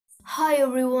Hi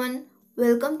everyone,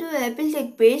 welcome to Apple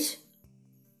Tech page.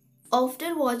 After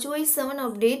watchOS 7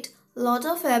 update, lot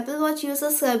of Apple Watch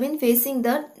users have been facing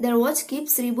that their watch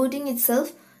keeps rebooting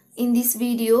itself. In this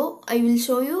video, I will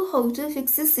show you how to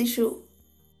fix this issue.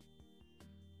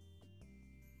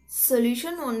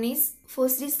 Solution 1 is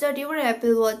first restart your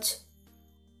Apple Watch.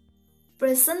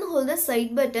 Press and hold the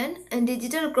side button and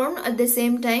digital crown at the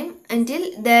same time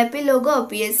until the Apple logo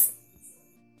appears.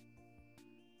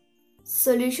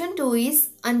 Solution 2 is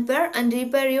unpair and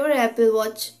repair your Apple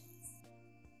Watch.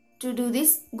 To do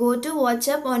this, go to Watch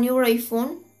app on your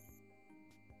iPhone.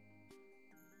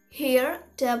 Here,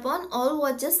 tap on all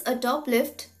watches at top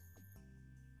left.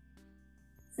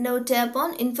 Now tap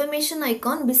on information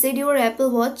icon beside your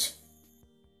Apple Watch.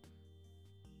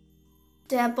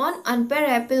 Tap on unpair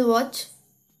Apple Watch.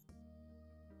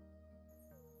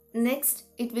 Next,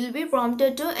 it will be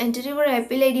prompted to enter your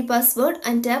Apple ID password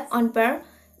and tap unpair.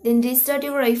 Then restart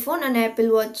your iPhone and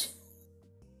Apple Watch.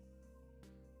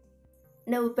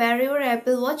 Now pair your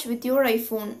Apple Watch with your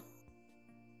iPhone.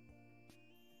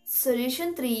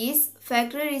 Solution 3 is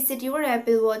factory reset your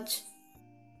Apple Watch.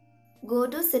 Go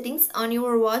to settings on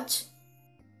your watch.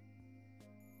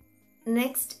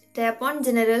 Next, tap on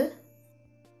General.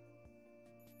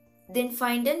 Then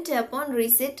find and tap on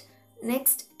Reset.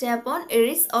 Next, tap on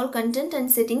Erase all content and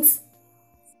settings.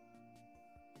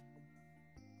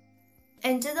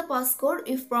 Enter the passcode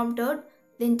if prompted,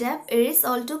 then tap Erase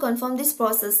all to confirm this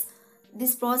process.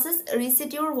 This process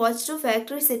reset your watch to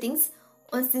factory settings.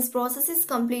 Once this process is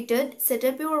completed, set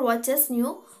up your watch as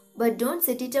new, but don't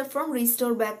set it up from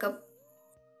Restore Backup.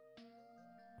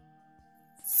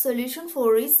 Solution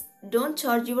 4 is don't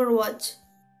charge your watch.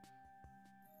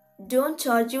 Don't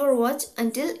charge your watch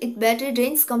until its battery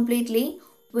drains completely.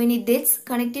 When it gets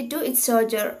connected to its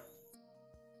charger.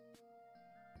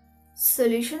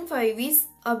 Solution 5 is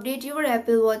update your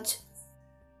Apple Watch.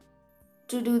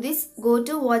 To do this, go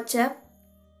to Watch app.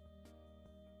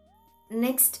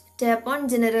 Next, tap on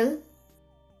General.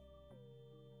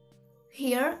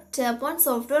 Here, tap on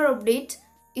Software Update.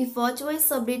 If watchOS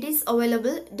update is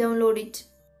available, download it.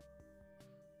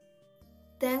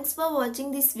 Thanks for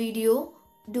watching this video.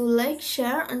 Do like,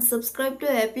 share and subscribe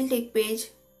to Apple Tech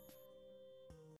page.